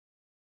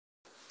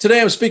Today,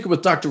 I'm speaking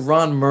with Dr.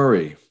 Ron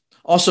Murray.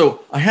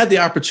 Also, I had the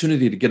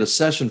opportunity to get a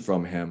session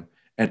from him,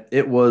 and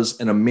it was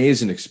an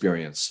amazing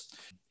experience.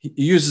 He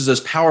uses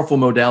this powerful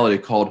modality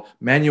called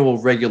manual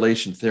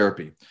regulation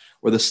therapy,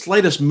 where the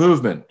slightest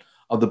movement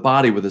of the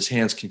body with his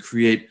hands can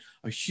create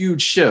a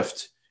huge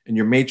shift in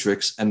your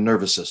matrix and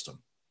nervous system.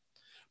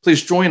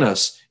 Please join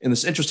us in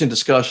this interesting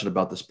discussion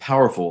about this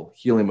powerful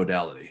healing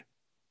modality.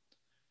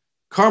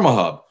 Karma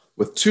Hubb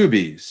with two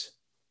B's.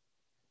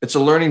 It's a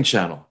learning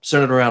channel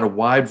centered around a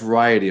wide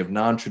variety of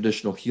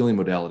non-traditional healing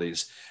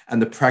modalities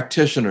and the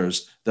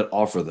practitioners that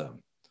offer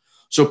them.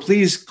 So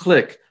please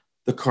click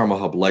the Karma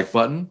Hubb like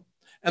button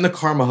and the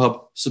Karma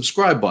Hubb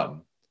subscribe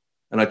button.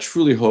 And I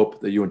truly hope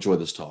that you enjoy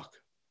this talk.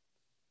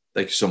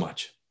 Thank you so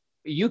much.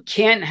 You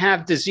can't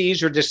have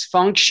disease or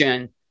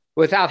dysfunction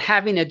without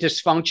having a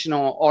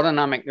dysfunctional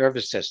autonomic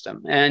nervous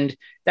system. And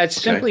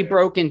that's simply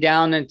broken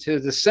down into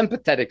the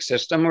sympathetic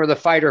system, or the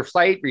fight or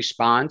flight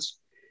response,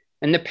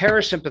 and the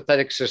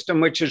parasympathetic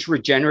system, which is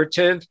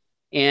regenerative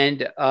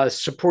and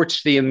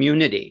supports the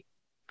immunity.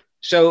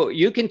 So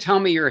you can tell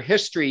me your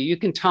history, you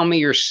can tell me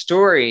your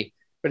story,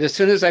 but as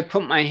soon as I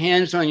put my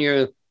hands on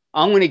you,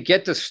 I'm going to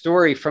get the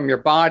story from your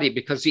body,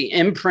 because the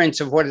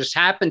imprints of what has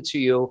happened to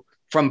you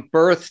from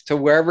birth to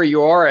wherever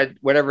you are at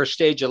whatever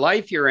stage of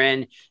life you're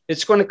in,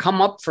 it's going to come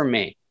up for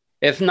me.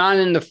 If not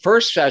in the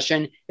first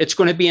session, it's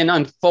going to be an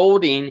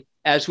unfolding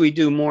as we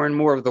do more and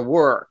more of the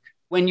work.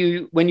 When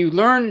you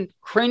learn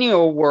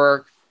cranial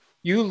work,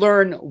 you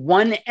learn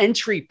one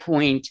entry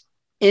point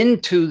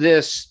into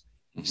this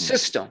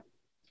system,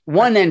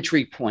 one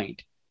entry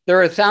point. There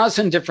are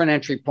 1,000 different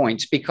entry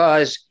points,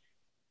 because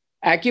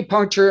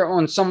acupuncture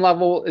on some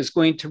level is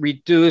going to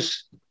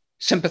reduce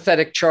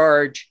sympathetic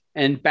charge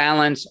and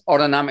balance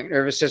autonomic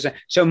nervous system.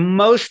 So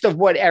most of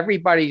what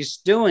everybody's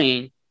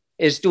doing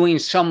is doing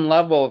some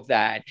level of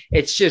that.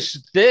 It's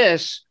just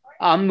this,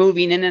 I'm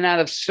moving in and out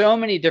of so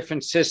many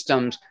different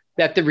systems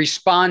that the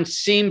response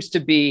seems to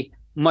be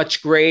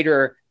much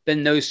greater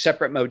than those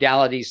separate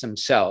modalities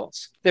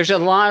themselves. There's a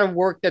lot of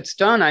work that's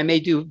done. I may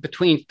do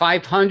between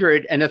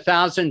 500 and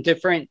 1,000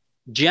 different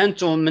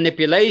gentle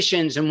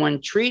manipulations in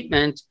one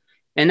treatment,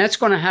 and that's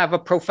going to have a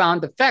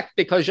profound effect,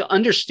 because you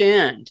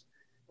understand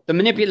the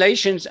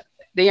manipulations,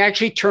 they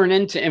actually turn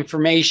into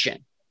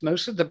information.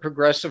 Most of the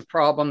progressive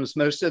problems,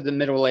 most of the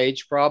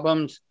middle-age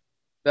problems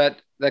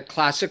that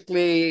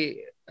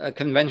classically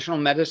conventional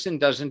medicine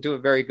doesn't do a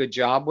very good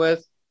job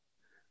with,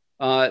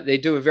 they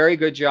do a very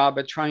good job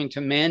at trying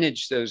to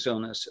manage those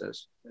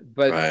illnesses.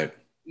 But,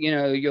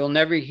 you'll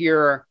never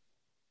hear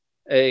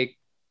a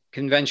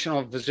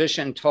conventional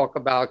physician talk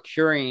about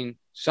curing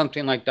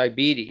something like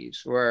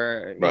diabetes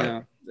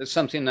or,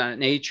 something of that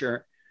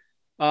nature.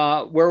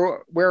 We're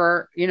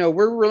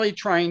really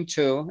trying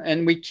to,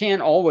 and we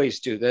can't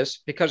always do this,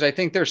 because I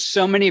think there's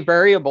so many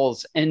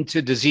variables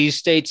into disease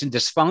states and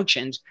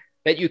dysfunctions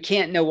that you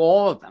can't know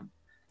all of them.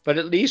 But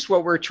at least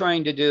what we're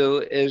trying to do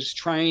is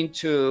trying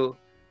to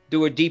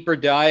do a deeper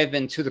dive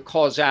into the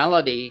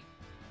causality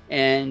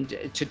and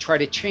to try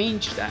to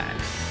change that.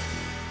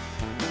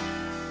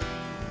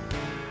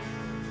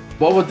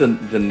 What would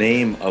the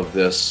name of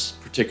this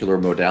particular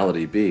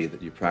modality be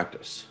that you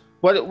practice?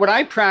 What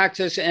I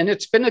practice, and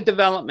it's been a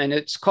development,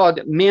 it's called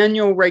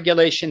manual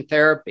regulation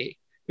therapy,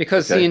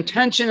 because the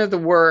intention of the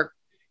work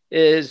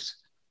is,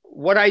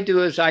 what I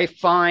do is I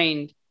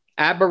find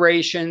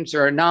aberrations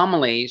or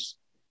anomalies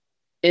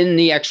in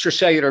the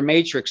extracellular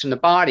matrix in the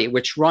body,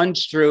 which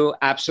runs through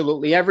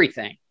absolutely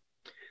everything.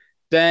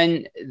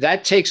 Then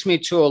that takes me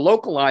to a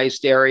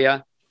localized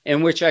area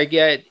in which I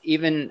get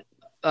even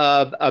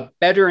a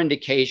better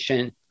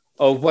indication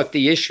of what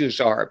the issues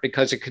are,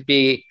 because it could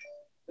be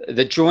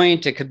the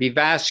joint, it could be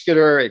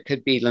vascular, it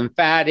could be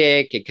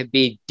lymphatic, it could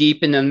be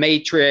deep in the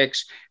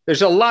matrix.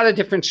 There's a lot of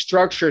different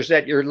structures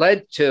that you're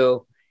led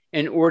to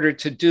in order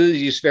to do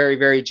these very,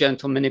 very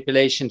gentle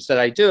manipulations that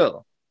I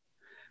do.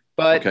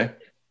 But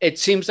it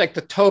seems like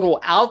the total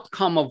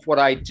outcome of what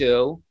I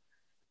do,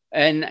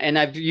 and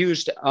I've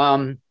used,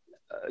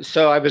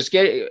 so I was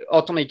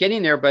ultimately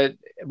getting there, but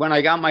when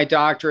I got my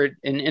doctorate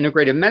in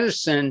integrative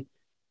medicine,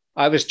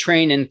 I was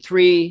trained in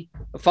 3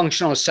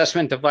 functional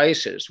assessment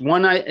devices.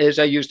 One is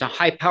I used a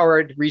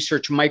high-powered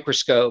research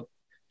microscope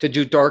to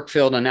do dark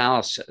field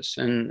analysis,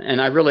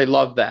 and I really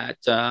loved that.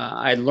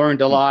 I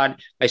learned a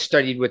lot. I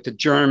studied with the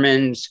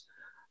Germans,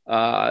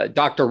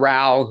 Dr.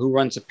 Rao, who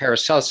runs a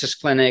Paracelsus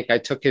clinic. I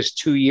took his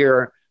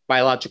 2-year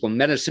biological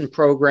medicine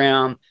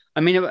program. I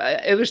mean,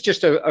 it was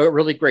just a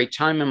really great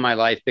time in my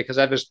life, because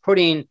I was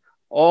putting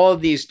all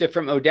these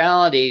different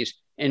modalities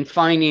and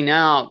finding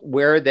out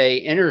where they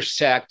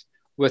intersect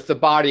with the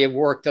body of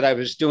work that I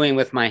was doing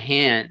with my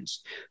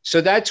hands. So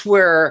that's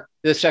where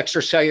this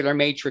extracellular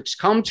matrix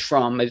comes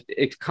from.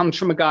 It comes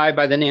from a guy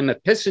by the name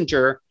of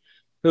Pissinger,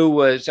 who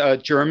was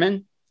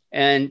German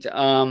and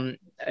an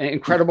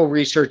incredible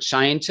research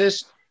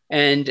scientist.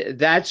 And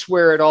that's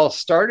where it all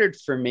started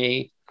for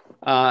me,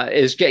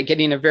 is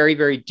getting a very,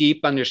 very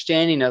deep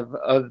understanding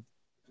of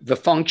the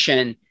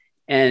function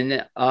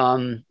and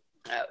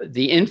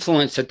the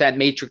influence that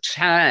matrix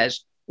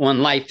has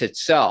on life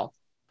itself.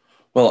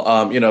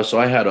 Well, so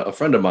I had a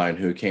friend of mine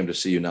who came to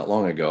see you not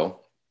long ago,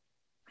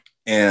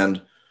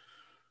 and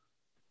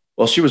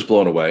well, she was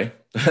blown away.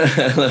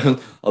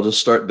 I'll just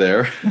start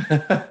there.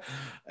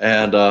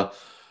 And,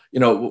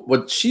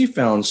 what she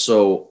found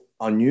so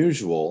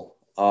unusual,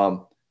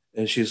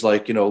 and she's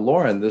like,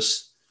 Lauren,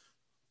 this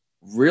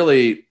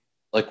really,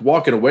 like,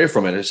 walking away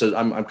from it, it says,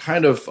 I'm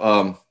kind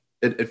of,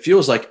 it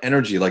feels like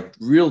energy, like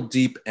real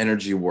deep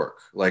energy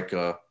work, like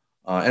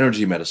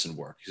energy medicine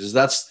work. He says,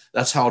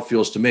 that's how it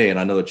feels to me. And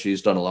I know that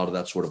she's done a lot of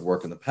that sort of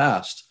work in the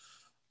past.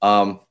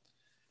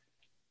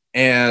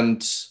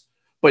 And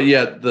but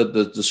yet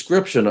the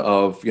description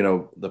of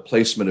the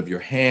placement of your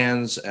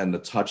hands and the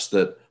touch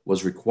that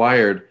was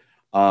required,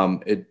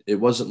 it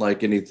wasn't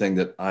like anything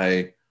that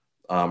I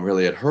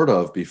really had heard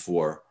of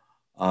before.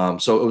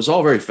 So it was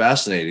all very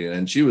fascinating,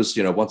 and she was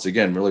once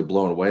again really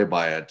blown away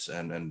by it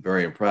and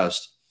very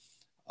impressed.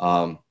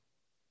 So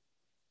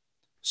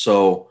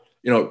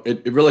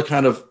it really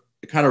kind of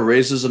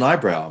raises an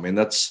eyebrow. I mean,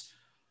 that's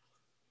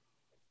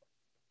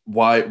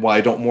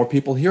why don't more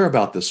people hear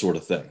about this sort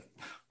of thing?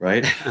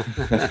 Right.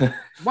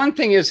 One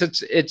thing is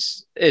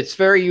it's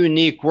very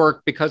unique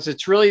work because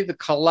it's really the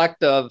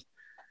collective.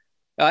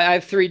 I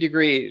have 3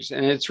 degrees,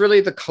 and it's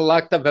really the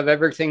collective of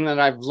everything that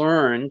I've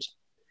learned,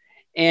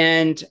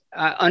 and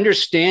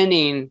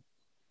understanding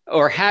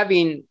or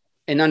having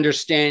an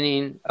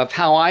understanding of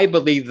how I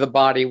believe the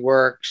body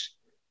works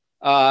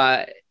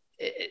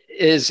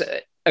is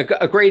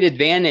a great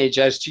advantage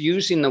as to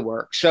using the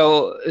work.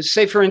 So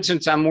say, for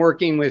instance, I'm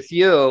working with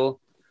you.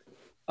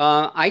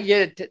 I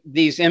get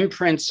these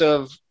imprints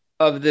of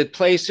the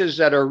places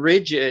that are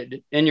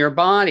rigid in your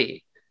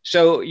body.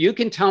 So you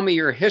can tell me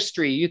your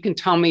history, you can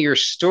tell me your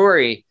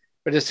story,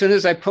 but as soon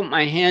as I put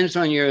my hands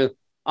on you,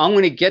 I'm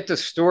going to get the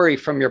story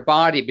from your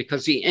body,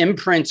 because the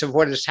imprints of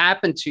what has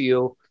happened to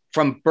you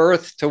from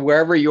birth to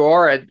wherever you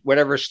are at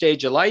whatever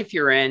stage of life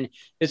you're in,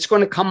 it's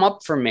going to come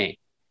up for me.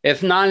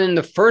 If not in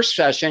the first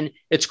session,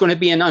 it's going to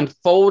be an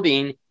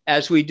unfolding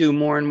as we do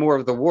more and more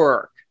of the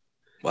work.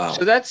 Wow.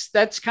 So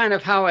that's kind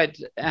of how it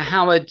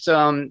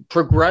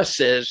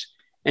progresses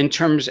in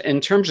terms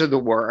of the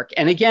work.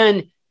 And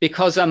again,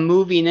 because I'm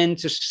moving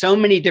into so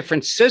many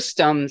different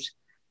systems,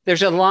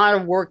 there's a lot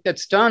of work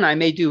that's done. I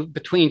may do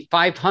between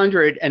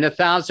 500 and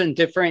 1,000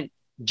 different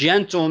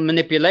gentle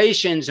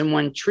manipulations in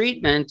one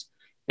treatment,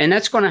 and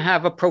that's going to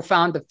have a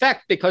profound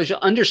effect, because you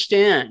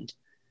understand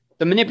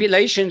the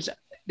manipulations,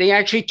 they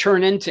actually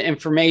turn into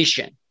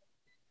information.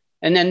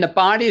 And then the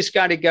body's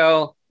got to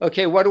go,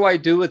 okay, what do I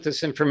do with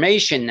this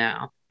information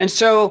now? And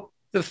so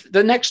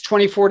the next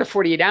 24 to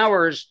 48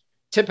 hours,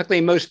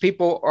 typically most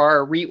people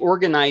are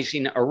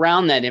reorganizing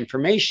around that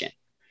information.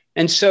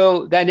 And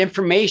so that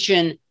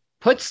information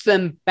puts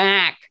them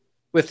back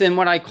within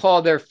what I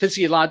call their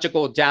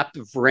physiological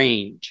adaptive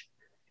range.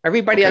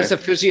 Everybody has a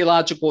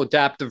physiological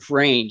adaptive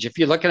range. If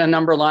you look at a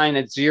number line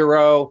at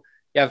 0,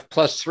 you have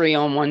 +3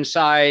 on one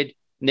side,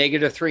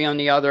 -3 on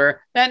the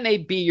other. That may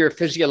be your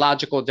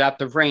physiological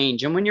adaptive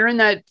range. And when you're in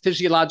that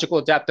physiological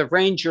adaptive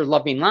range, you're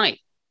loving life,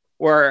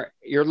 or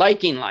you're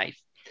liking life.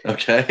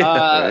 Okay.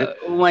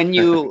 Right. When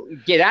you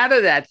get out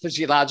of that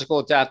physiological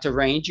adaptive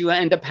range, you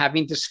end up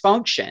having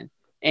dysfunction,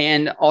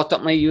 and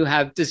ultimately you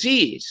have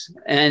disease.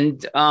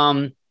 And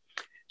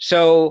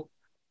so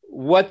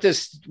what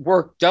this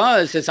work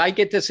does is I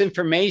get this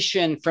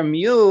information from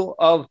you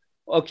of,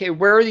 okay,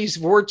 where are these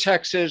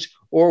vortexes,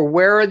 or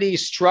where are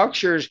these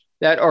structures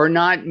that are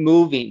not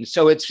moving?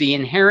 So it's the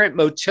inherent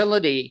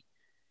motility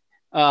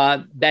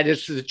that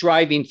is the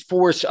driving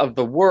force of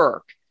the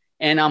work.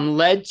 And I'm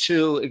led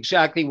to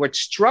exactly what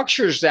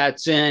structures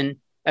that's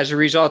in as a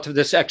result of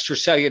this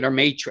extracellular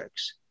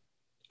matrix.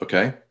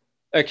 Okay.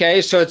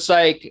 So it's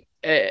like,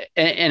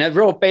 in a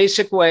real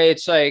basic way,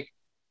 it's like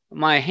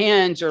my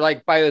hands are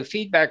like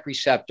biofeedback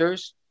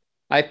receptors.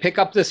 I pick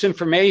up this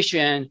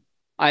information,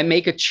 I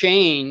make a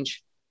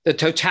change. The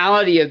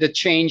totality of the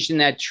change in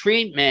that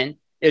treatment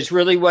is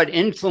really what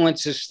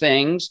influences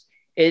things.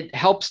 It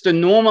helps to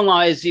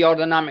normalize the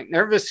autonomic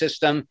nervous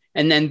system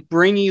and then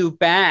bring you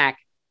back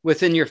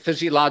within your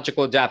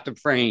physiological adaptive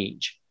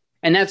range.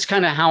 And that's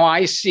kind of how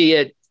I see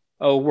it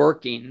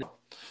working.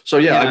 So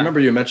yeah, I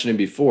remember you mentioning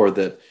before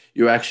that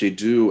you actually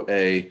do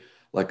a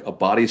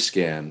body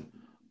scan.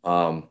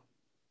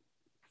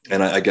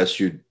 And I guess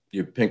you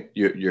think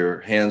your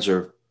hands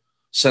are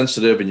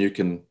sensitive, and you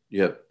can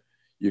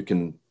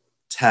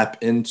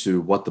tap into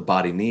what the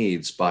body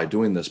needs by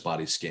doing this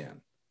body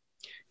scan.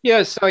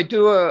 Yes, I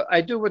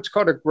do what's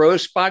called a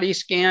gross body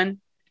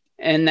scan,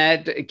 and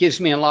that gives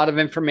me a lot of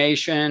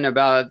information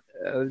about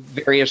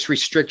various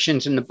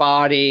restrictions in the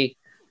body,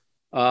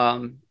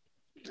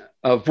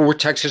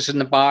 vortexes in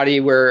the body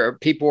where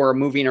people are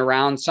moving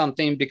around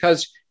something,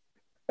 because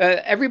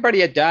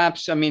everybody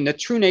adapts. I mean, the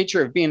true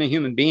nature of being a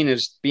human being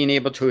is being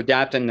able to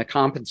adapt and to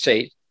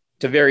compensate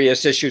to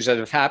various issues that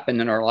have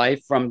happened in our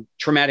life, from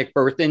traumatic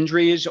birth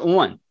injuries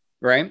on,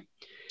 right?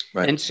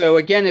 And so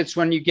again, it's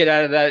when you get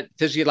out of that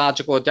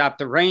physiological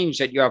adaptive range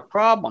that you have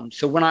problems.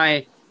 So when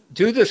I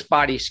do this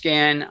body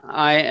scan,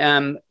 I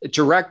am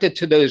directed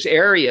to those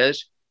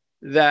areas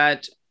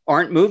that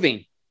aren't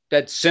moving,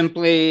 that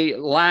simply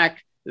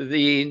lack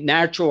the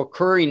natural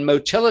occurring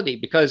motility,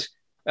 because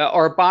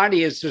our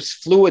body is this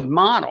fluid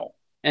model.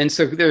 And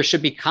so there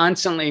should be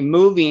constantly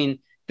moving.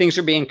 Things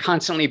are being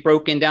constantly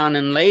broken down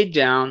and laid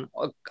down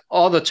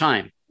all the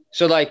time.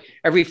 So like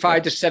every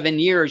 5 to 7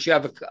 years, you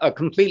have a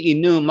completely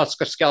new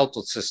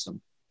musculoskeletal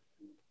system.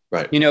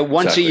 Right.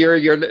 Once a year,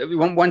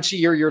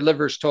 your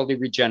liver is totally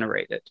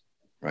regenerated.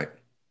 Right.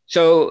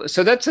 So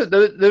those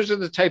are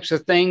the types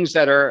of things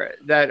that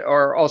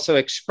are also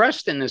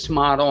expressed in this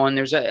model. And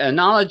there's a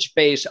knowledge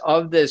base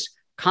of this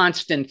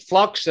constant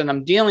flux that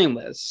I'm dealing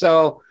with.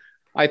 So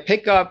I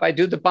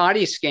do the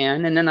body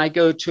scan, and then I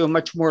go to a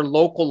much more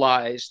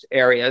localized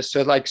area.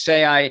 So like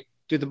say I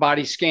do the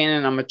body scan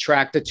and I'm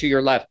attracted to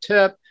your left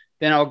hip,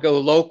 then I'll go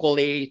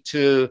locally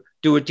to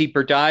do a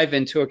deeper dive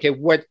into, okay,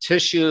 what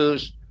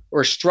tissues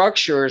or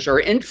structures are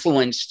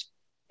influenced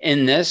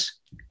in this.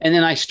 And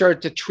then I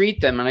start to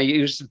treat them. And I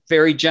use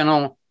very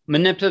gentle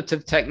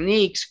manipulative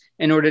techniques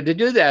in order to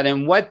do that.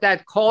 And what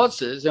that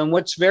causes, and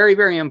what's very,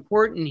 very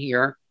important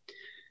here,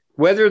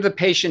 whether the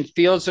patient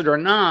feels it or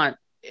not,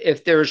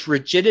 if there's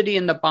rigidity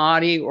in the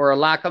body or a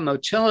lack of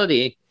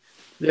motility,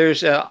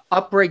 there's an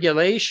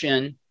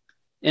upregulation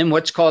in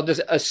what's called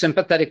a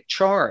sympathetic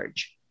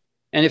charge.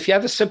 And if you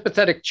have a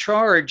sympathetic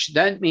charge,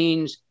 that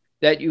means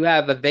that you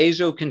have a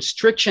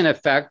vasoconstriction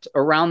effect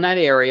around that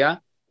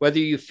area, whether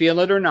you feel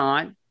it or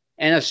not,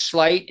 and a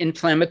slight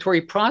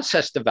inflammatory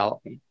process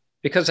developing,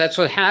 because that's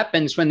what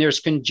happens when there's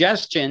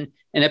congestion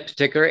in a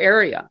particular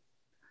area.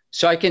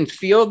 So I can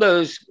feel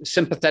those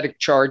sympathetic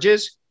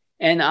charges,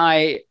 and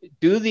I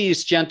do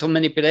these gentle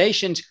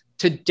manipulations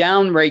to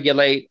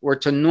downregulate or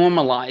to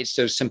normalize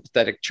those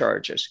sympathetic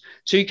charges.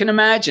 So you can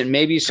imagine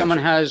maybe someone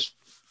has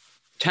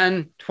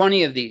 10,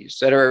 20 of these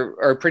that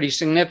are pretty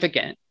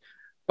significant.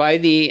 By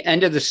the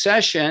end of the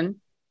session,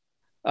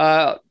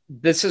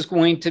 this is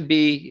going to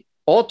be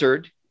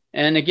altered.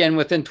 And again,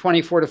 within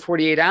 24 to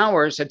 48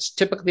 hours, that's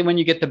typically when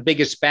you get the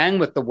biggest bang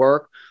with the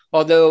work.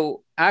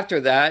 Although after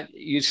that,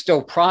 you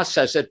still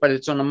process it, but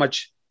it's on a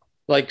much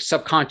like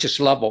subconscious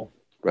level.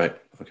 Right.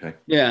 Okay.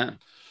 Yeah.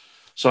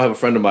 So I have a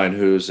friend of mine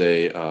who's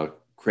a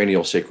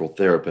cranial sacral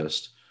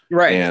therapist.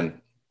 Right.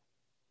 And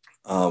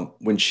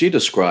when she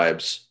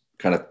describes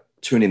kind of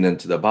tuning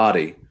into the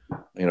body,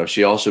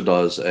 she also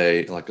does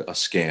a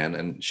scan,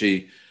 and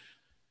she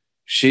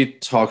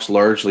talks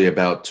largely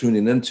about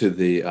tuning into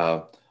the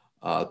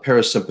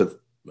parasympathetic,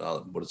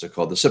 what is it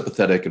called? The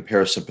sympathetic and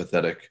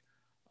parasympathetic.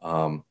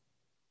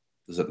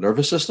 Is it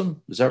nervous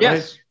system? Is that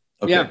yes.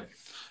 right? Okay.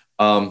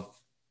 Yeah.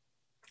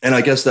 And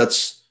I guess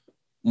that's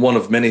one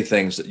of many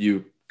things that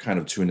you kind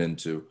of tune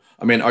into.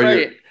 I mean,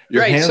 are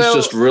your hands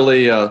just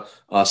really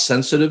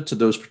sensitive to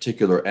those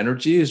particular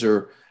energies,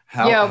 or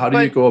how do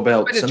you go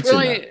about sensing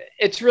that?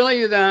 It's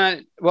really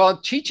that, well,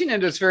 teaching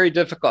it is very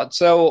difficult.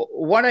 So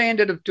what I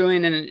ended up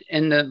doing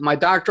in my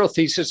doctoral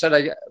thesis that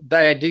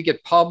I did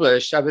get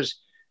published, I was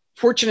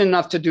fortunate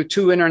enough to do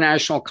 2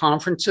 international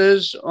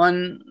conferences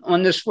on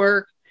this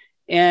work.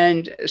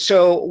 And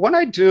so what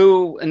I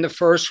do in the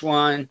first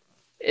one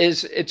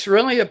is it's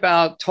really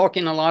about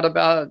talking a lot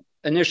about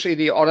initially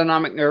the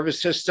autonomic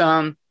nervous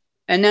system,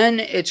 and then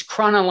it's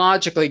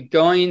chronologically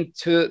going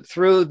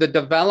through the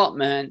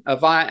development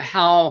of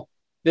how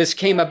this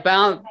came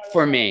about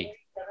for me.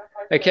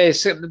 Okay,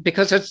 so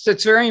because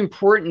it's very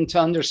important to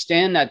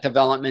understand that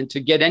development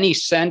to get any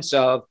sense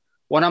of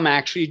what I'm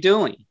actually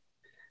doing.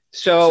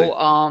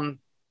 So,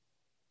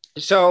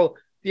 so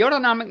the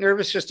autonomic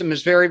nervous system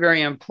is very,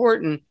 very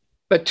important,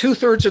 but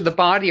 2/3 of the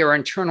body are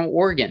internal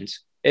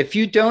organs. If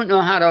you don't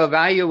know how to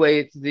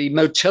evaluate the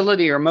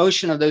motility or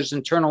motion of those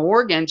internal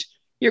organs,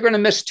 you're going to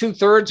miss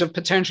 2/3 of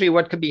potentially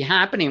what could be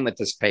happening with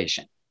this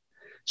patient.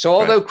 So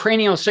although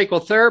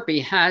craniosacral therapy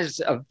has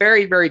a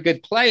very, very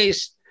good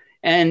place,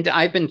 and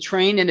I've been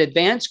trained in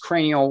advanced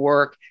cranial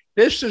work,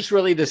 this is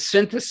really the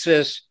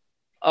synthesis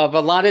of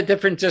a lot of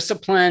different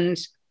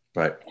disciplines,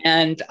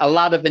 and a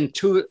lot of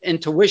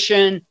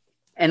intuition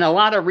and a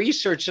lot of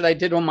research that I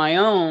did on my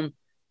own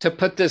to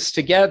put this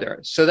together.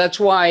 So that's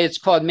why it's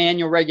called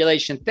manual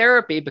regulation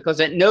therapy, because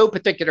at no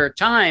particular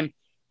time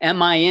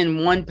am I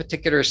in one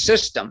particular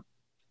system.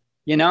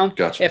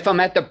 Gotcha. If I'm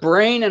at the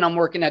brain and I'm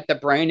working at the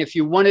brain, if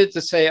you wanted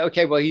to say,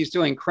 okay, well, he's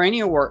doing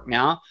cranial work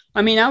now,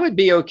 I mean, I would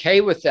be okay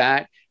with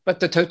that. But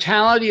the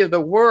totality of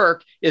the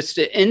work is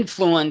to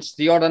influence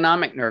the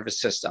autonomic nervous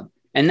system.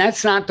 And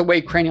that's not the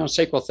way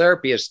craniosacral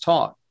therapy is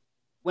taught.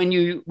 When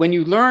you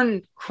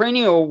learn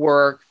cranial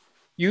work,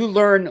 you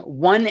learn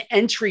one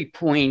entry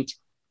point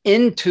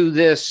into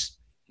this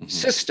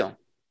system,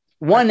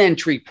 one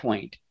entry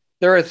point.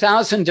 There are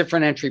 1,000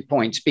 different entry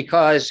points,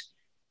 because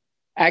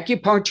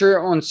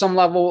acupuncture on some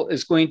level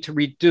is going to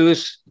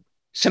reduce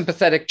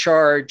sympathetic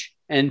charge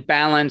and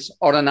balance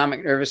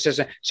autonomic nervous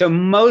system. So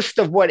most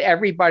of what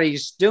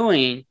everybody's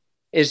doing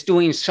is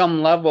doing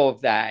some level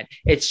of that.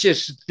 It's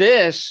just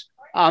this,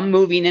 I'm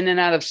moving in and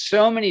out of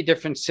so many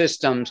different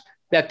systems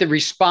that the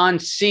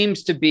response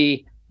seems to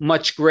be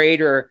much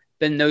greater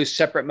than those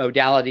separate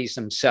modalities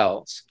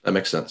themselves. That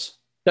makes sense.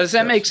 Does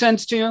that make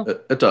sense to you?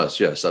 It does.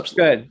 Yes,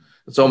 absolutely. Good.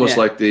 It's almost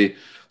Yeah. like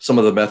some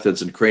of the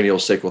methods in cranial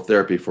sacral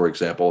therapy, for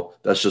example.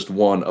 That's just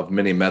one of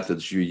many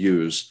methods you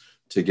use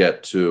to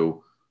get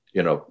to,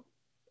 you know,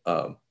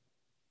 um,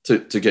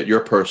 to get your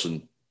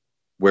person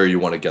where you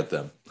want to get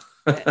them.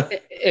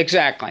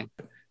 Exactly.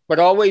 But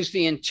always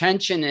the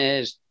intention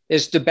is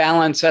to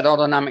balance that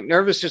autonomic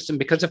nervous system,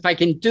 because if I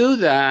can do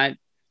that,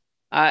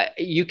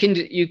 you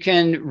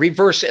can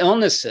reverse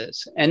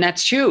illnesses, and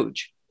that's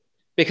huge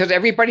because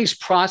everybody's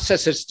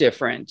process is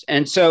different,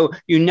 and so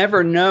you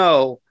never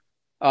know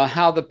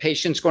how the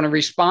patient's going to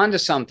respond to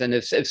something.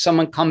 If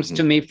someone comes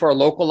to me for a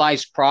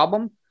localized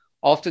problem,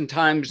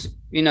 oftentimes,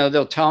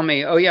 they'll tell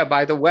me, "Oh yeah,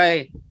 by the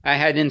way, I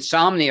had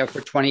insomnia for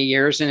 20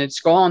 years and it's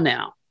gone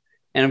now,"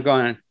 and I'm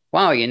going,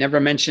 wow, you never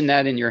mentioned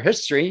that in your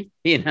history,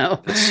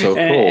 That's so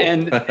cool.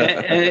 and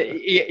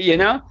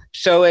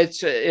so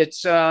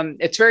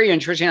it's very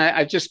interesting.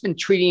 I've just been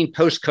treating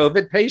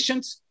post-COVID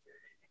patients,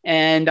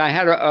 and I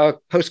had a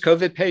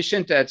post-COVID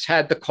patient that's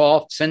had the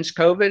cough since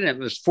COVID, and it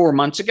was 4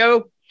 months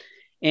ago.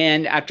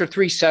 And after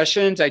 3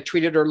 sessions, I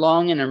treated her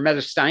lung and her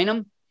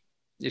mediastinum.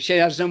 She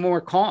has no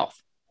more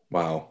cough.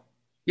 Wow.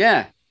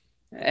 Yeah.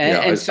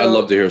 Yeah, I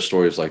love to hear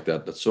stories like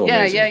that. That's so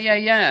amazing.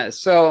 Yeah.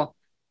 So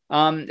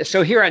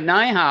here at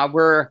NIHA,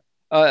 we're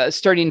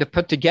starting to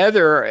put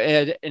together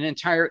an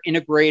entire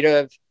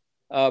integrative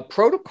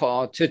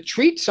protocol to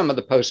treat some of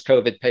the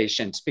post-COVID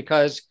patients,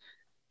 because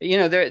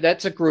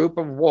that's a group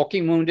of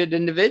walking wounded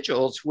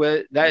individuals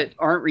that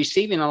aren't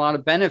receiving a lot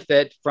of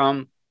benefit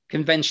from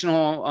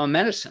conventional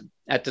medicine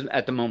at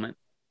the moment.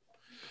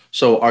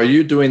 So are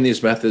you doing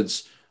these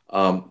methods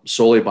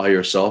solely by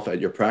yourself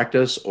at your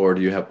practice, or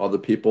do you have other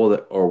people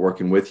that are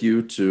working with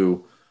you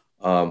to,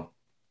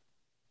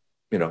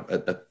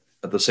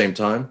 at the same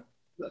time?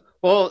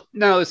 Well,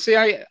 no, see,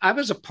 I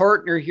was a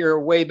partner here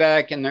way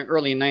back in the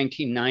early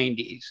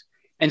 1990s.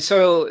 And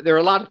so there are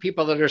a lot of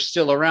people that are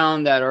still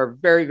around that are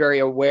very, very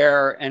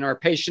aware and are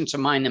patients of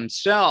mine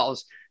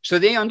themselves. So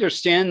they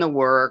understand the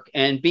work,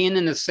 and being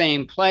in the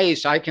same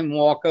place, I can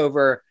walk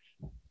over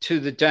to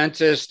the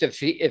dentist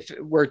if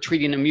we're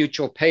treating a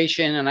mutual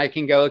patient, and I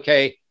can go,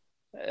 okay,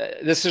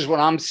 this is what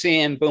I'm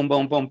seeing, boom,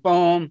 boom, boom,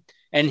 boom.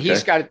 And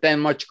he's got then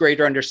much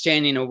greater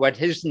understanding of what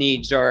his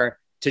needs are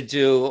to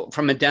do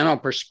from a dental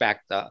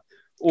perspective.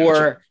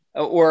 Or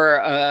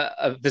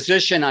a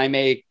physician, I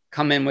may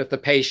come in with the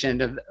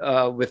patient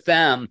with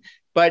them,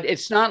 but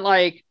it's not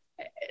like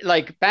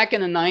back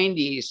in the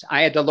 90s,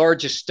 I had the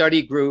largest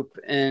study group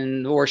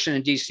in the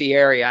Washington, D.C.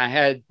 area. I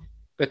had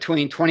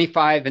between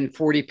 25 and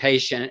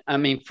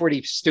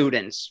 40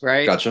 students,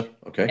 right? Gotcha.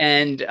 Okay.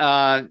 And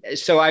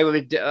so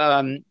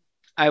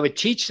I would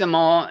teach them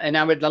all, and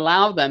I would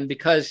allow them,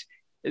 because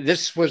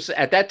this was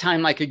at that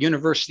time like a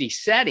university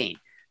setting.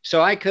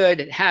 So I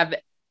could have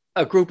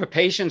a group of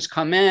patients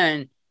come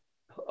in,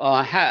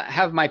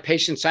 have my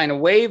patient sign a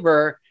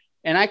waiver,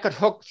 and I could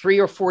hook 3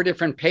 or 4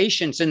 different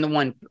patients into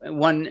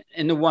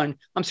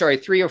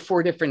three or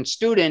four different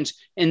students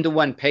into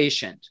one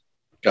patient.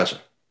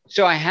 Gotcha.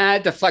 So I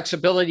had the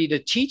flexibility to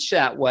teach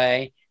that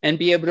way and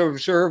be able to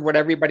observe what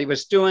everybody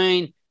was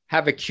doing,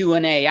 have a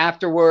Q&A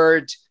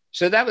afterwards.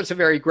 So that was a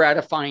very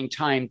gratifying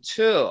time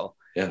too.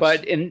 Yes.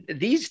 But in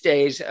these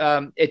days,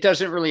 it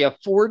doesn't really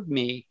afford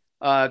me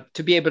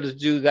to be able to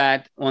do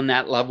that on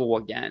that level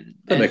again.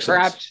 That makes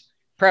sense.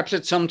 Perhaps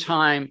at some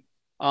time,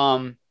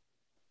 I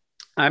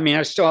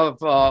still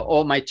have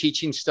all my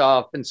teaching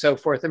stuff and so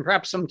forth, and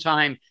perhaps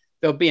sometime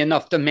there'll be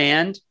enough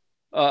demand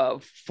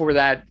for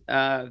that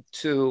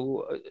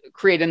to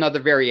create another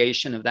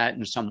variation of that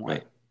in some way.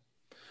 Right.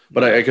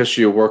 But I guess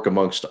you work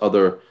amongst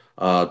other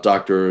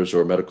doctors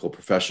or medical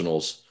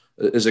professionals.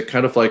 Is it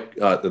kind of like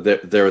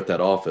they're at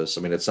that office?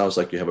 I mean, it sounds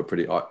like you have a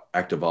pretty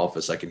active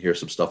office. I can hear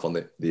some stuff on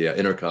the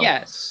intercom.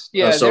 Yes.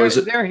 Yeah. So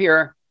they're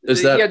here.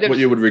 Is that what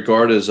you would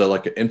regard as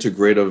like an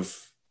integrative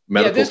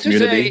medical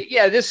community?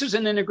 This is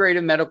an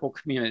integrative medical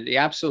community.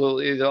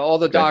 Absolutely. All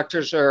the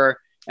doctors are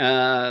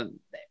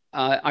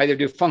either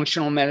do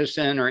functional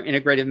medicine or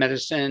integrative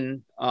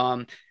medicine.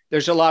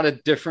 There's a lot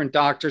of different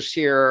doctors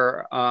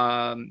here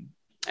and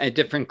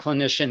different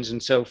clinicians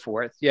and so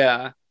forth.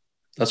 Yeah.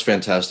 That's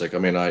fantastic. I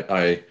mean,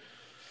 I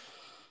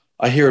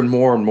hear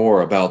more and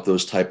more about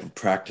those type of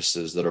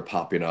practices that are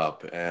popping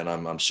up, and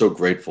I'm so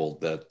grateful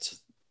that,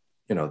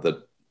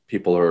 that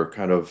people are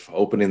kind of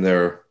opening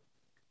their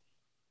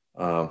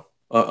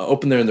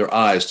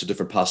eyes to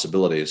different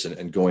possibilities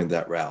and going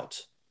that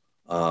route.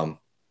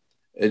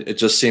 It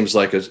just seems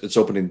like it's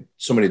opening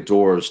so many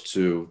doors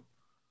to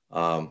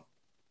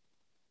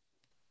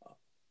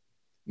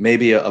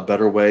maybe a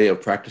better way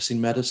of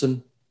practicing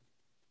medicine.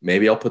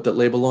 Maybe I'll put that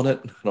label on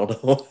it. I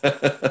don't know.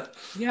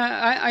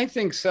 Yeah, I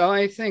think so.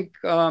 I think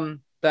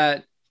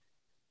that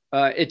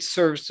it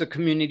serves the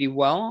community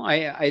well.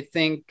 I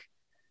think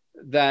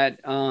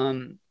that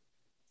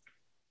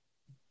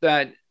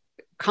that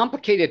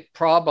complicated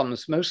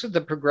problems, most of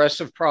the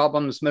progressive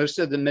problems, most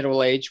of the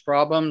middle-age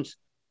problems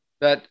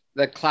that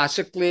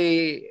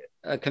classically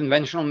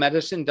conventional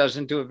medicine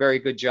doesn't do a very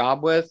good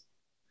job with.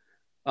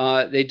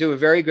 They do a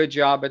very good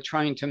job at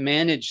trying to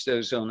manage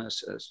those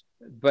illnesses.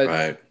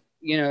 But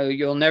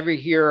you'll never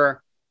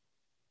hear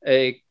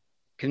a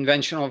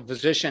conventional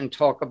physician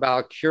talk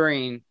about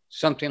curing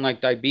something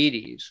like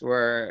diabetes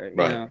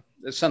or,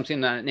 something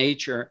of that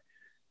nature.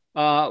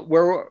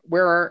 We're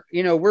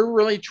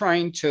really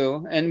trying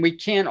to, and we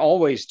can't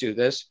always do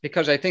this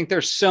because I think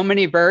there's so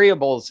many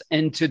variables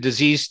into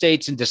disease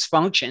states and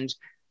dysfunctions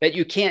that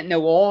you can't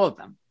know all of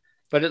them.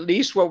 But at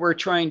least what we're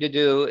trying to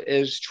do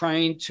is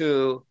trying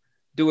to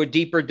do a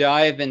deeper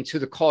dive into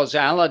the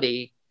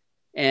causality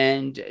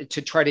and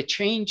to try to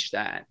change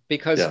that.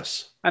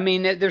 Because, I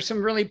mean, there's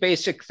some really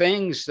basic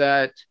things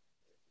that,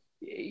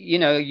 you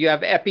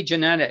have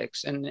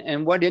epigenetics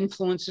and what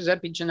influences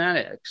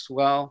epigenetics?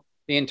 Well,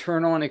 the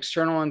internal and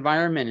external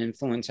environment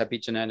influence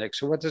epigenetics.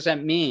 So what does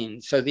that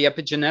mean? So the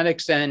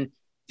epigenetics then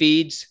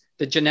feeds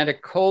the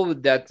genetic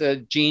code that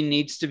the gene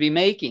needs to be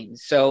making.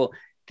 So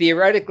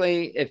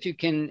theoretically, if you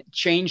can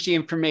change the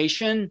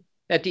information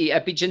that the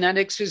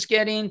epigenetics is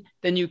getting,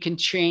 then you can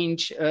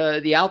change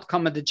the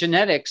outcome of the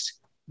genetics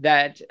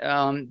that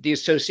the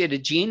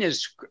associated gene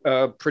is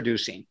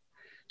producing.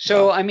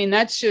 So, I mean,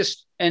 that's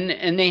just,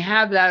 and they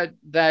have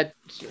that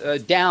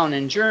down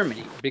in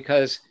Germany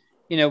because,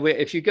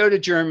 if you go to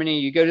Germany,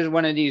 you go to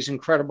one of these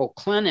incredible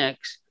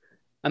clinics,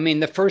 I mean,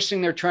 the first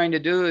thing they're trying to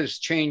do is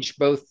change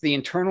both the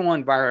internal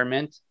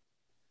environment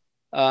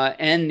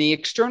and the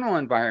external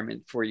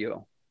environment for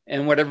you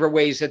in whatever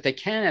ways that they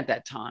can at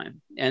that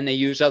time. And they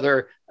use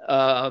other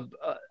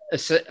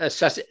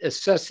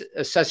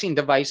assessing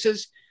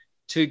devices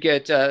to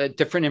get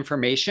different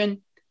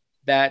information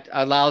that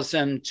allows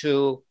them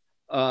to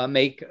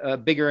make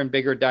bigger and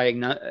bigger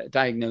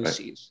diagnoses.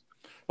 Right.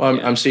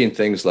 Well, I'm seeing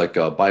things like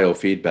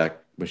biofeedback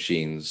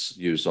machines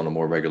used on a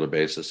more regular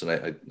basis.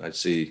 And I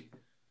see,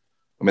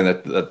 I mean,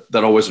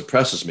 that always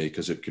impresses me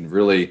because it can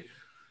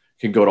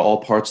go to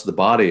all parts of the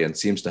body and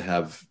seems to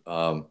have,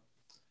 I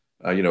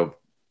mean,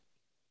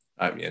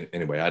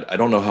 anyway, I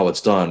don't know how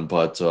it's done,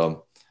 but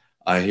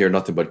I hear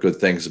nothing but good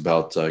things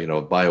about,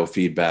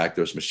 biofeedback.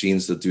 There's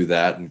machines that do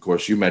that. And of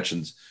course, you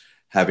mentioned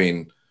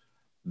having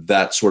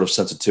that sort of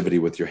sensitivity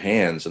with your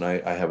hands. And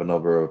I have a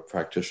number of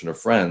practitioner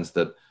friends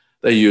that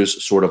they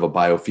use sort of a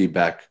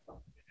biofeedback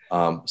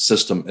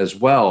system as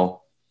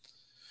well.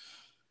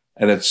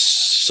 And it's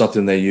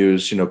something they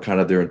use,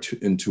 kind of their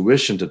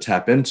intuition to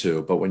tap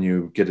into. But when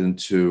you get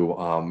into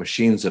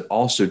machines that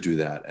also do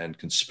that and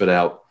can spit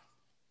out,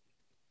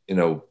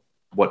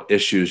 what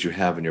issues you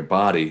have in your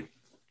body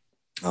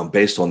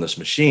based on this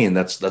machine,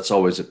 that's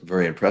always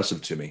very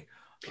impressive to me.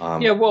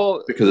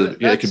 Because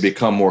it can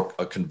become more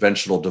a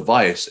conventional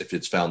device if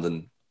it's found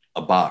in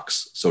a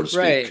box, so to speak.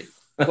 Right.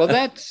 Well,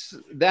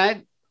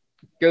 that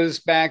goes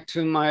back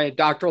to my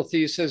doctoral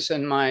thesis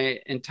and my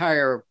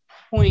entire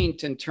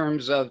point in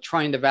terms of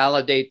trying to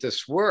validate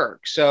this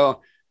work.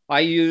 So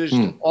I used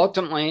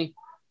ultimately,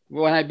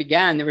 when I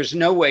began, there was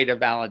no way to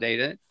validate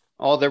it.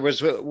 All there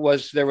was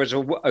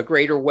a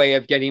greater way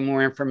of getting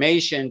more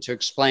information to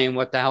explain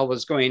what the hell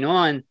was going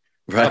on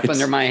up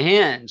under my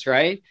hands,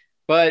 right?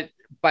 But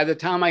by the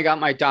time I got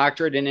my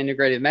doctorate in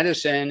integrative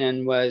medicine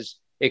and was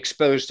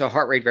exposed to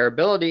heart rate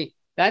variability,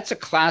 that's a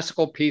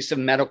classical piece of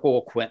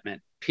medical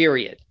equipment,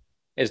 period.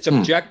 It's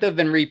objective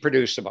and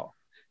reproducible.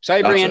 So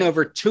I ran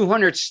over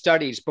 200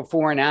 studies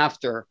before and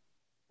after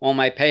on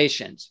my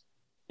patients.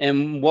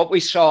 And what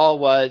we saw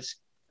was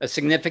a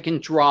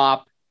significant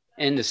drop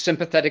in the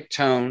sympathetic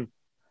tone,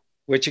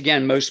 which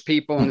again, most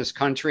people in this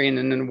country and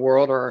in the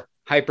world are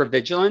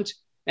hypervigilant.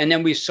 And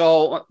then we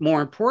saw,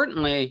 more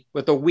importantly,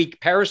 with a weak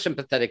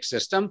parasympathetic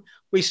system,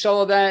 we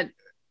saw that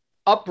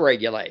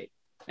upregulate.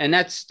 And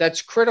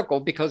that's critical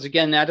because,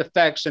 again, that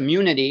affects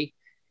immunity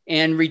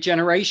and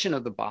regeneration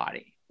of the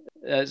body.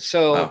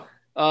 So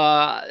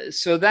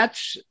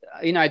that's,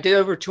 I did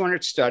over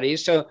 200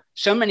 studies.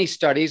 So many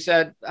studies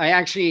that I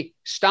actually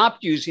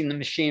stopped using the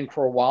machine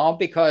for a while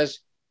because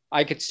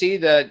I could see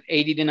that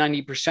 80 to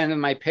 90% of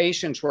my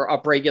patients were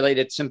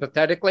upregulated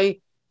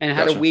sympathetically and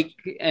had a weak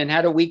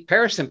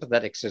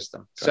parasympathetic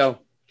system. So,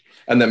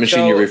 and that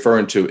machine you're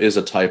referring to is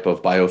a type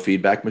of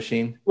biofeedback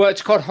machine? Well,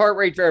 it's called heart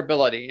rate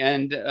variability.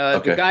 And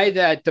the guy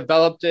that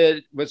developed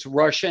it was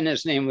Russian.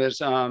 His name was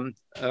Dr.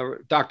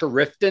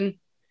 Rifton.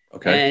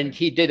 And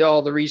he did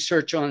all the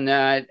research on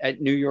that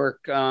at New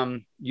York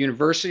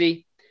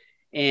University.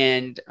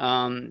 And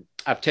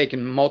I've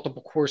taken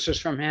multiple courses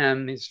from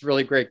him. He's a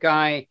really great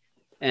guy.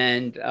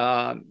 And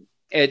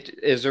it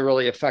is a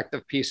really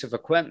effective piece of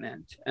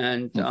equipment.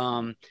 And,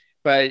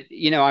 but,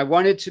 I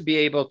wanted to be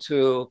able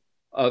to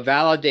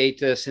validate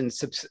this and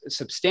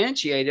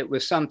substantiate it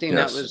with something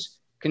that was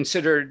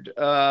considered,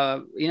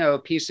 a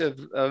piece of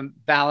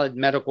valid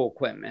medical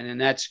equipment.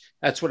 And that's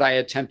what I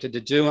attempted to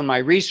do in my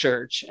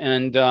research.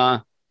 And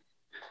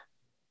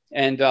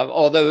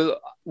although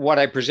what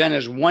I present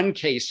is one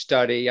case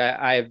study,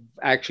 I've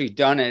actually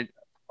done it,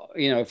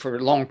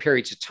 for long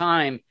periods of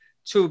time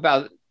to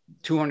about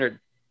 200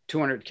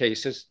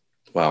 cases.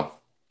 Wow.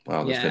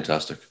 That's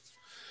fantastic.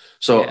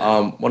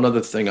 So one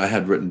other thing I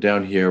had written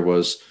down here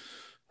was,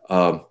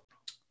 so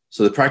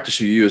the practice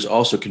you use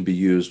also can be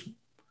used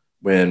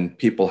when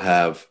people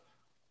have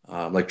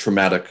like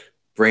traumatic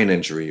brain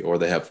injury or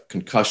they have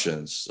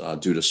concussions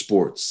due to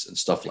sports and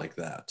stuff like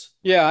that?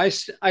 Yeah,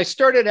 I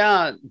started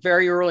out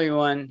very early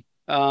on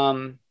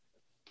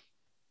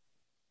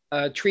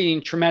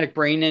treating traumatic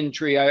brain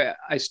injury.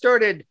 I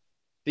started,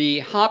 the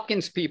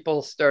Hopkins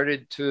people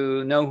started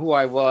to know who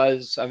I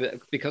was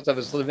because I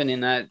was living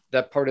in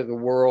that part of the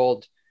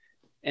world.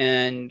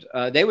 And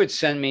they would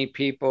send me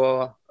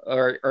people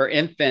or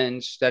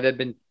infants that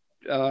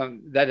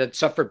had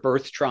suffered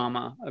birth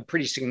trauma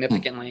pretty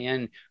significantly.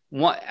 And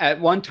at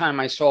one time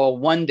I saw a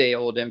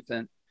 1-day-old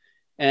infant.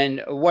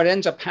 And what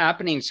ends up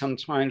happening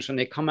sometimes when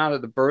they come out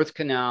of the birth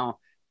canal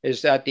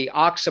is that the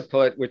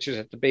occiput, which is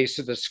at the base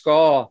of the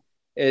skull,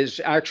 is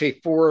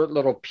actually 4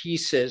 little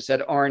pieces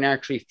that aren't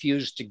actually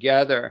fused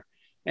together.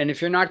 And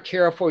if you're not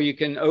careful, you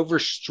can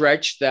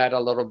overstretch that a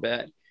little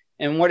bit.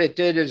 And what it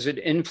did is it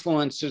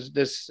influences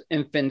this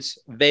infant's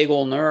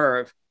vagal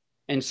nerve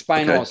and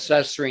spinal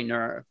accessory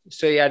nerve.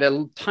 So he had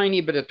a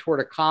tiny bit of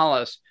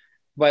torticollis,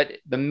 but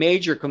the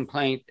major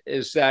complaint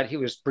is that he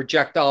was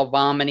projectile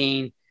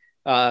vomiting,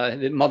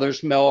 the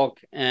mother's milk,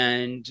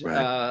 and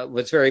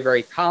was very,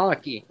 very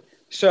colicky.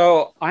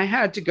 So I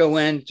had to go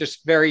in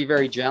just very,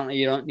 very gently.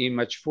 You don't need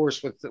much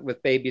force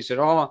with babies at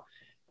all,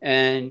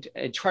 and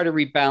try to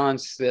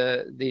rebalance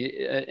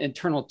the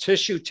internal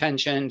tissue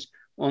tensions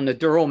on the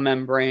dural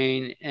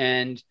membrane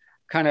and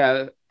kind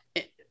of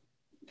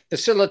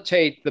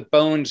facilitate the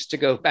bones to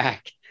go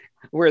back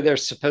where they're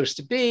supposed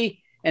to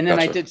be. And then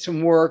I did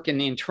some work in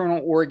the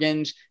internal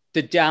organs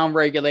to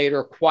downregulate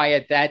or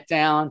quiet that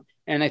down.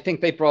 And I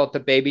think they brought the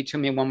baby to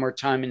me one more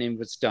time and it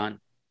was done.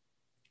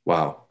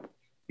 Wow.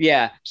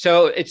 Yeah.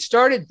 So it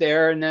started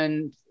there. And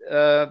then,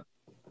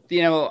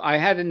 I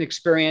had an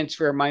experience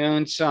where my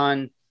own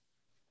son,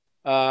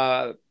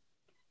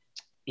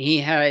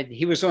 he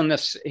was on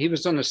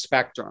the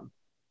spectrum.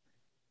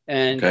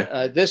 And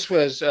this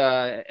was,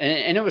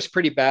 and it was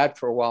pretty bad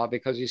for a while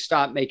because he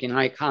stopped making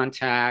eye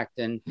contact.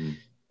 And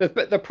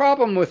the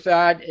problem with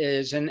that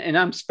is, and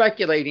I'm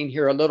speculating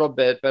here a little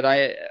bit,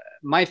 but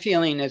my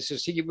feeling is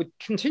he would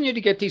continue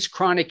to get these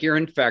chronic ear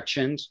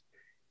infections.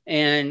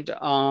 And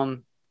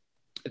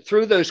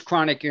through those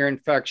chronic ear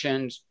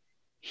infections,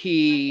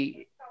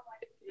 he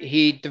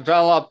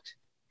developed,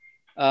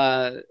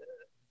 a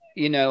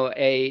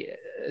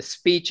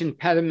speech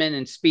impediment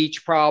and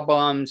speech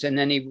problems. And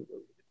then he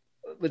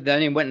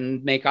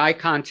wouldn't make eye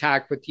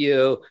contact with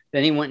you.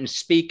 Then he wouldn't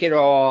speak at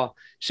all.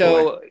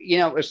 So,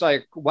 it was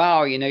like,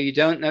 wow, you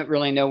don't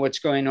really know what's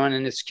going on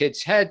in this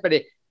kid's head. But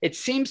it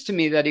seems to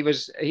me that he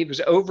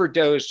was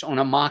overdosed on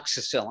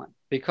amoxicillin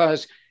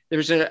because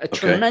there's a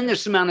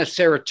tremendous amount of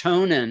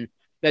serotonin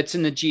that's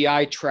in the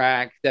GI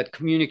tract that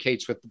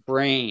communicates with the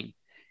brain.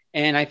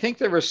 And I think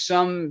there was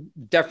some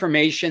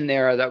deformation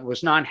there that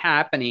was not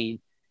happening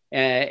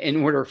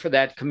in order for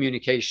that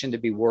communication to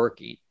be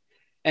working.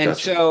 And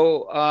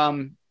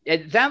so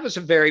that was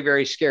a very,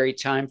 very scary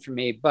time for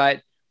me.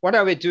 But what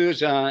I would do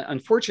is,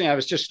 unfortunately, I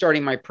was just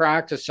starting my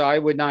practice. So I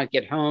would not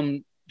get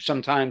home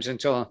sometimes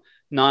until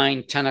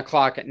 9, 10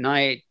 o'clock at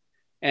night.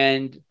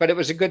 But it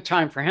was a good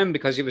time for him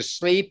because he was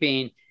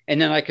sleeping.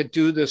 And then I could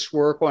do this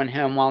work on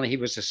him while he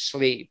was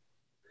asleep.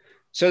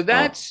 So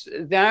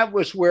that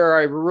was where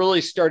I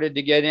really started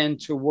to get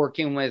into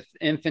working with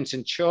infants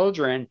and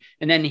children.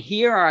 And then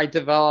here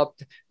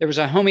there was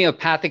a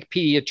homeopathic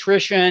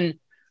pediatrician.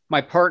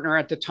 My partner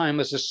at the time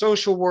was a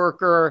social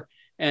worker,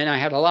 and I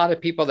had a lot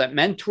of people that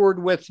mentored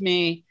with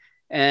me.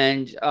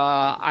 And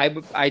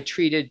I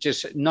treated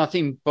just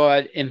nothing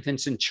but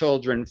infants and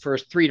children for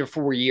 3 to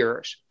 4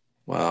 years.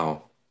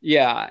 Wow.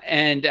 Yeah.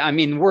 And I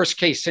mean, worst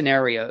case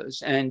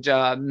scenarios. And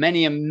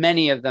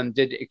many of them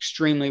did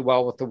extremely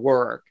well with the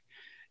work.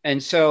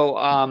 And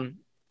so,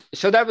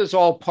 so that was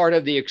all part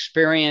of the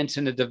experience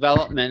and the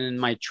development in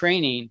my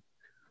training.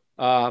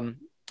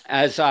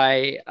 As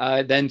I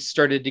then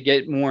started to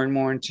get more and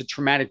more into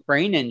traumatic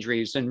brain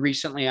injuries. And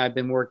recently I've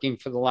been working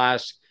for the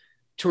last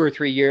 2 or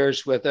 3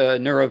 years with a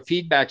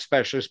neurofeedback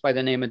specialist by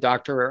the name of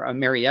Dr.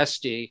 Mary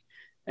Esty.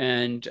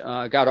 And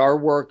got our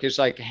work is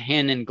like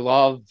hand in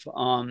glove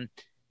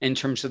in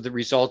terms of the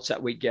results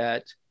that we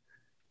get.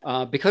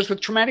 Because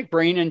with traumatic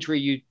brain injury,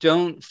 you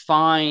don't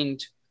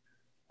find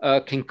a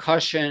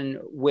concussion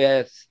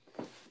without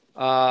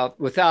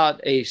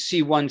a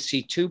C1,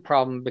 C2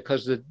 problem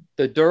because the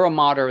dura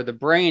mater of the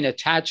brain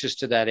attaches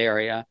to that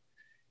area.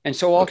 And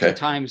so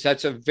oftentimes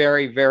that's a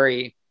very,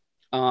 very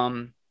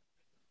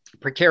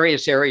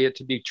precarious area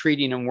to be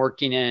treating and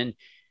working in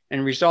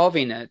and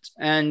resolving it.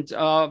 And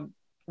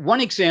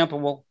one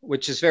example,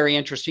 which is very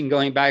interesting,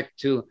 going back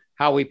to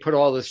how we put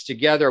all this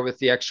together with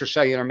the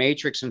extracellular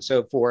matrix and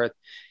so forth,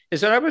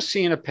 is that I was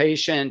seeing a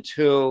patient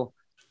who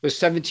was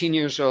 17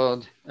 years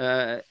old.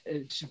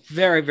 It's a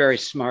very, very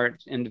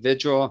smart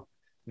individual,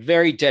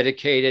 very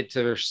dedicated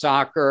to her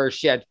soccer.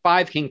 She had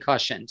 5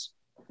 concussions.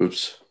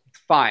 Oops.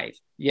 5.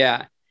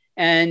 Yeah.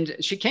 And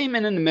she came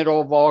in the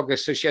middle of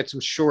August. So she had some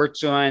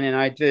shorts on, and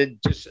I did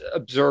just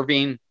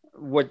observing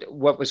what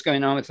was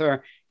going on with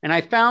her. And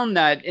I found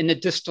that in the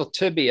distal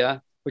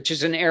tibia, which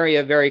is an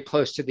area very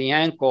close to the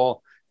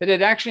ankle, that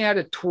it actually had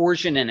a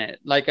torsion in it,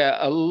 like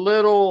a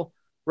little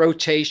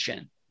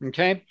rotation.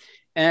 Okay.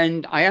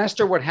 And I asked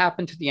her what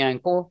happened to the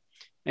ankle.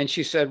 And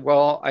she said,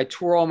 well, I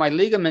tore all my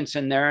ligaments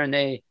in there and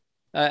they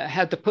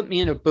had to put me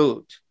in a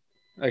boot,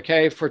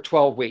 okay, for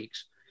 12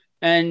 weeks.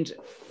 And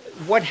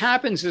what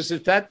happens is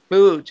if that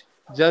boot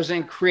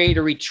doesn't create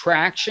a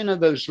retraction of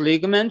those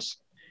ligaments,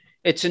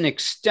 it's an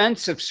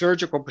extensive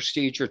surgical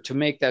procedure to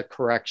make that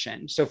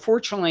correction. So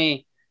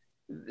fortunately,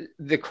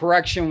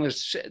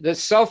 the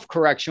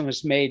self-correction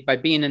was made by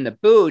being in the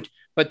boot,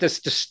 but this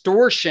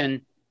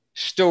distortion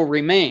still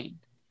remained.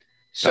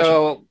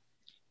 So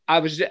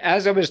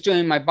as I was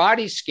doing my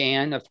body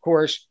scan, of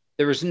course,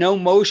 there was no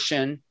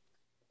motion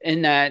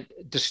in that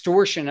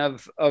distortion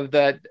of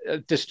that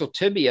distal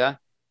tibia.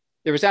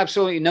 There was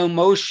absolutely no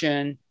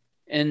motion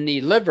in the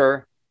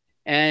liver.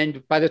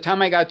 And by the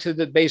time I got to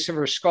the base of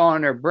her skull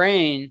and her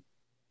brain,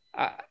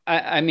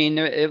 I mean,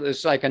 it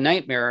was like a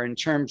nightmare in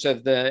terms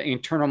of the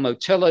internal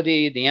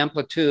motility, the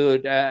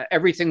amplitude,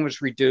 everything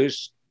was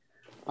reduced.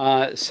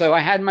 So I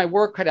had my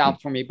work cut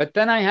out for me, but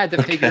then I had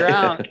to figure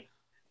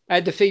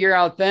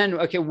out, then,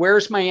 okay,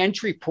 where's my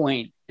entry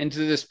point into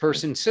this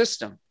person's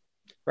system,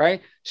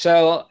 right?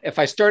 So if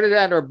I started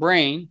at her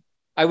brain,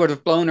 I would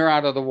have blown her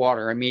out of the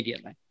water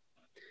immediately.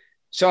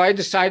 So I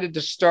decided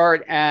to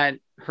start at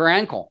her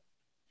ankle,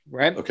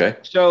 right? Okay.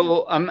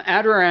 So I'm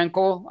at her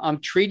ankle, I'm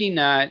treating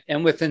that,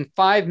 and within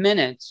 5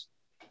 minutes,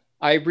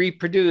 I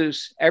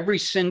reproduce every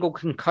single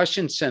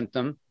concussion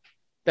symptom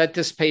that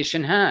this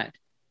patient had.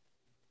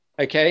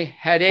 Okay,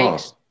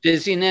 headaches,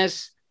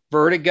 dizziness,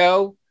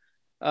 vertigo,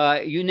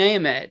 you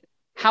name it.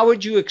 How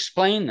would you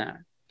explain that?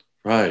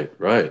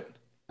 Right.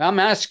 I'm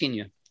asking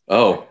you.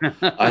 Oh,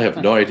 I have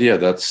no idea.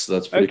 That's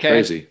pretty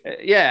crazy.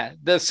 Yeah,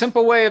 the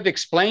simple way of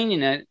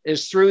explaining it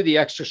is through the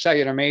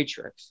extracellular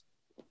matrix.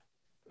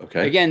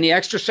 Okay. Again, the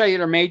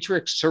extracellular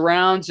matrix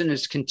surrounds and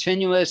is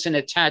continuous and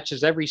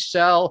attaches every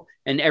cell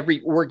and every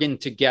organ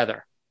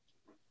together.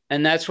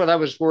 And that's what I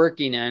was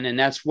working in, and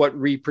that's what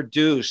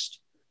reproduced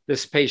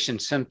this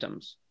patient's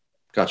symptoms.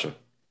 Gotcha.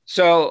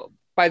 So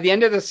by the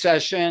end of the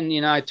session,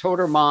 I told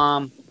her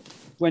mom,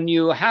 when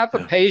you have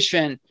a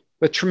patient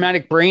with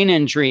traumatic brain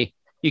injury,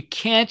 you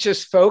can't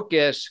just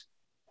focus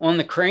on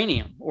the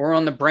cranium or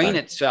on the brain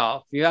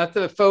itself. You have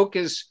to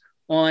focus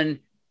on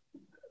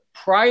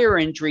prior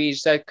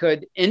injuries that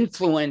could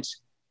influence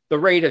the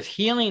rate of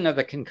healing of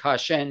the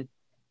concussion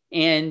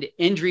and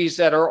injuries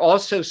that are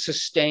also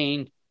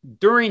sustained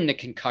during the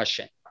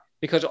concussion,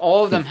 because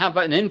all of them have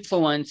an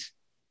influence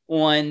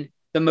on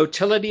the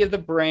motility of the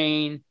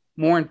brain,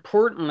 more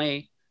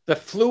importantly, the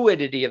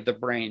fluidity of the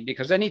brain,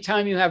 because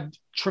anytime you have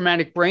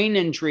traumatic brain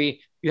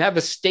injury, you have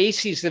a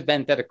stasis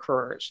event that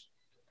occurs.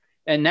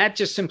 And that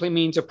just simply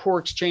means a poor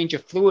exchange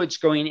of fluids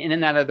going in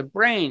and out of the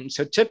brain.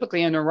 So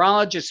typically a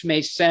neurologist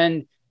may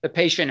send the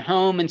patient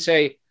home and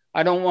say,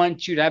 I don't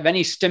want you to have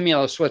any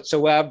stimulus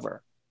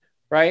whatsoever,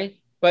 right?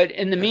 But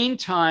in the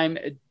meantime,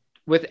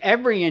 with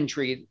every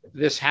injury,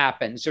 this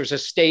happens. There's a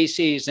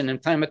stasis, an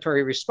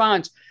inflammatory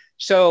response.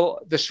 So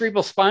the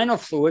cerebral spinal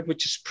fluid,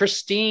 which is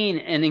pristine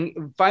and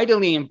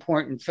vitally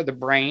important for the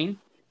brain,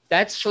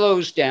 that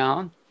slows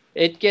down.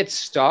 It gets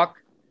stuck.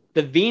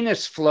 The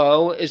venous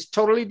flow is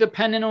totally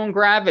dependent on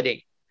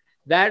gravity.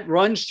 That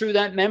runs through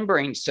that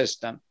membrane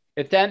system.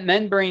 If that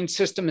membrane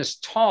system is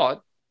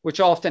taut, which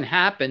often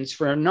happens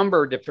for a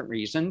number of different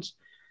reasons,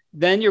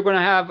 then you're going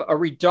to have a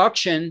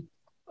reduction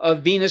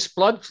of venous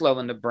blood flow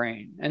in the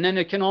brain. And then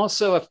it can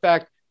also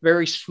affect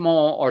very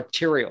small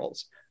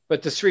arterioles.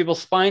 But the cerebral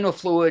spinal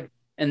fluid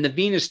and the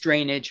venous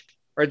drainage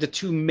are the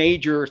two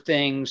major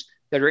things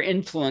that are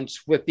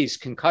influenced with these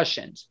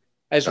concussions,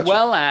 as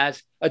well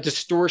as a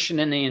distortion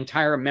in the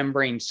entire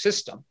membrane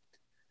system.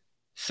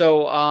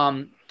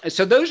 So,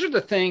 so those are the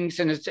things,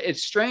 and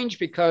it's strange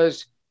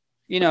because,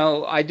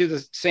 I do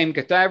the same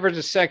cadaver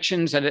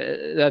dissections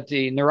that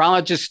the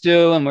neurologists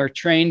do, and we're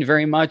trained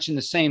very much in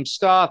the same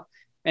stuff.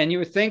 And you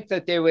would think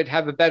that they would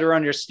have a better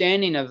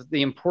understanding of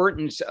the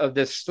importance of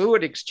this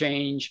fluid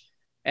exchange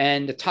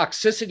and the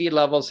toxicity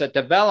levels that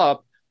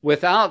develop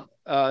without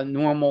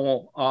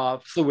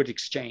normal fluid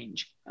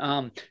exchange.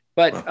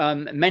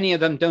 But many of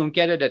them don't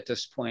get it at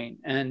this point.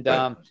 And,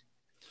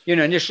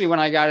 initially when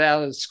I got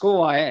out of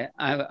school, I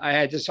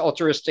had this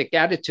altruistic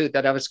attitude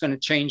that I was going to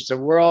change the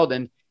world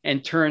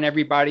and turn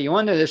everybody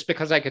onto this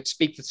because I could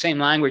speak the same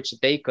language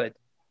that they could.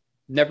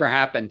 Never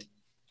happened.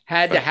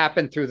 Had to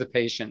happen through the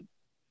patient.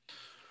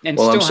 And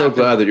well, I'm so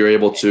glad that you're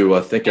able to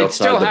think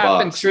outside the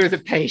box. Through the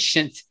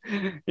patient.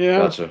 Yeah.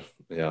 Gotcha.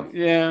 Yeah.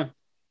 Yeah.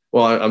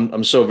 Well,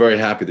 I'm so very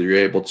happy that you're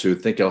able to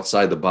think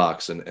outside the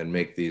box and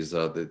make these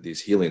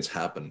healings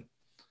happen.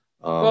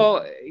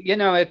 Well,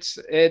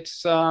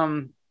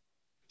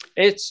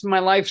 it's my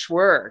life's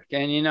work,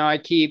 and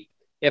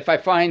if I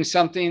find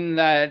something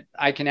that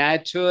I can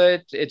add to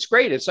it, it's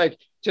great. It's like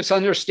just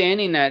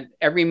understanding that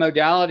every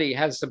modality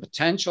has the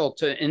potential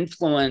to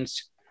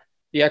influence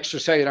the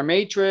extracellular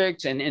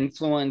matrix and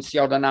influence the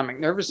autonomic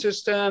nervous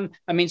system.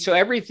 I mean, so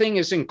everything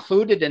is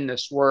included in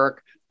this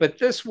work, but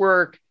this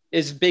work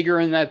is bigger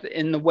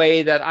in the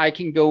way that I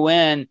can go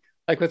in.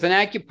 like with an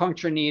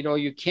acupuncture needle,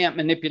 you can't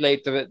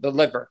manipulate the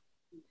liver.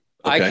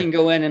 Okay. I can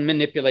go in and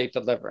manipulate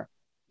the liver,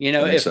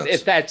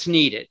 if that's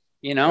needed,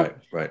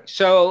 Right.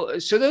 So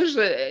those,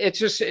 it's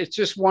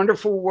just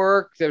wonderful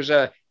work. There's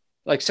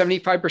like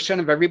 75%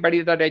 of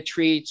everybody that I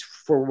treat,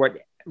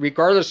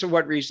 regardless of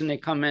what reason they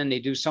come in, they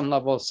do some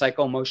level of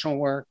psycho-emotional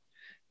work.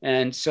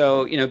 And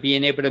so,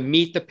 being able to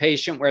meet the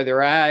patient where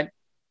they're at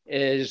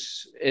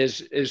is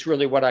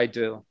really what I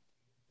do.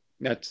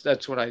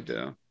 That's what I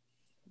do.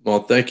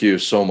 Well, thank you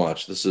so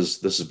much. This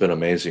has been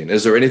amazing.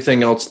 Is there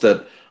anything else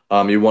that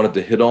you wanted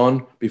to hit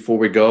on before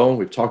we go?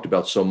 We've talked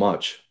about so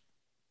much.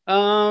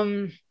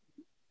 I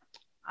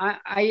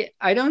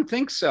don't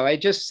think so. I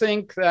just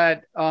think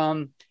that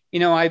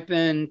I've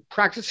been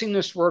practicing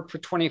this work for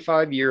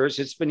 25 years.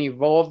 It's been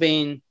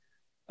evolving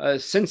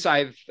since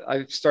I've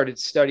started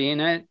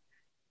studying it,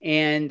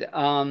 and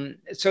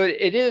so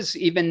it is,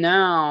 even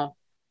now,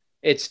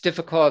 it's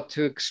difficult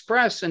to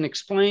express and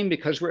explain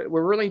because we're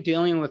really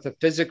dealing with a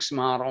physics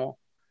model.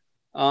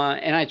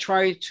 And I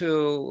try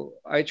to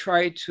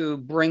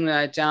bring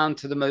that down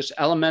to the most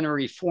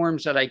elementary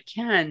forms that I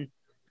can,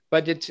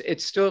 but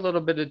it's still a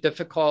little bit of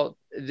difficult.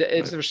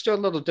 There's still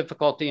a little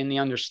difficulty in the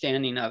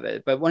understanding of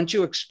it. But once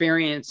you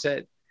experience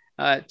it,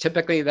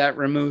 typically that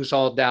removes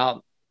all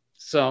doubt.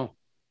 So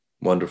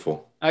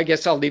wonderful. I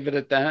guess I'll leave it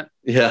at that.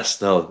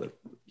 Yes, no,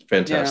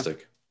 fantastic.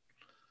 Yeah.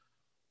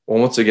 Well,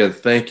 once again,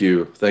 thank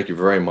you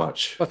very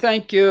much. Well,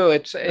 thank you.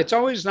 It's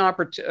always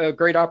a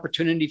great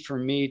opportunity for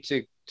me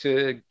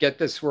to get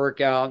this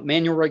work out.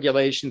 Manual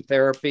regulation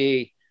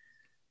therapy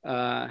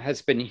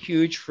has been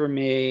huge for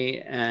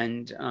me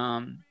and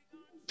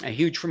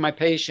huge for my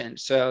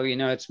patients. So,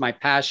 it's my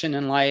passion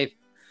in life,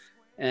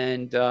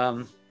 and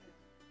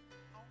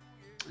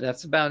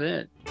that's about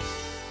it.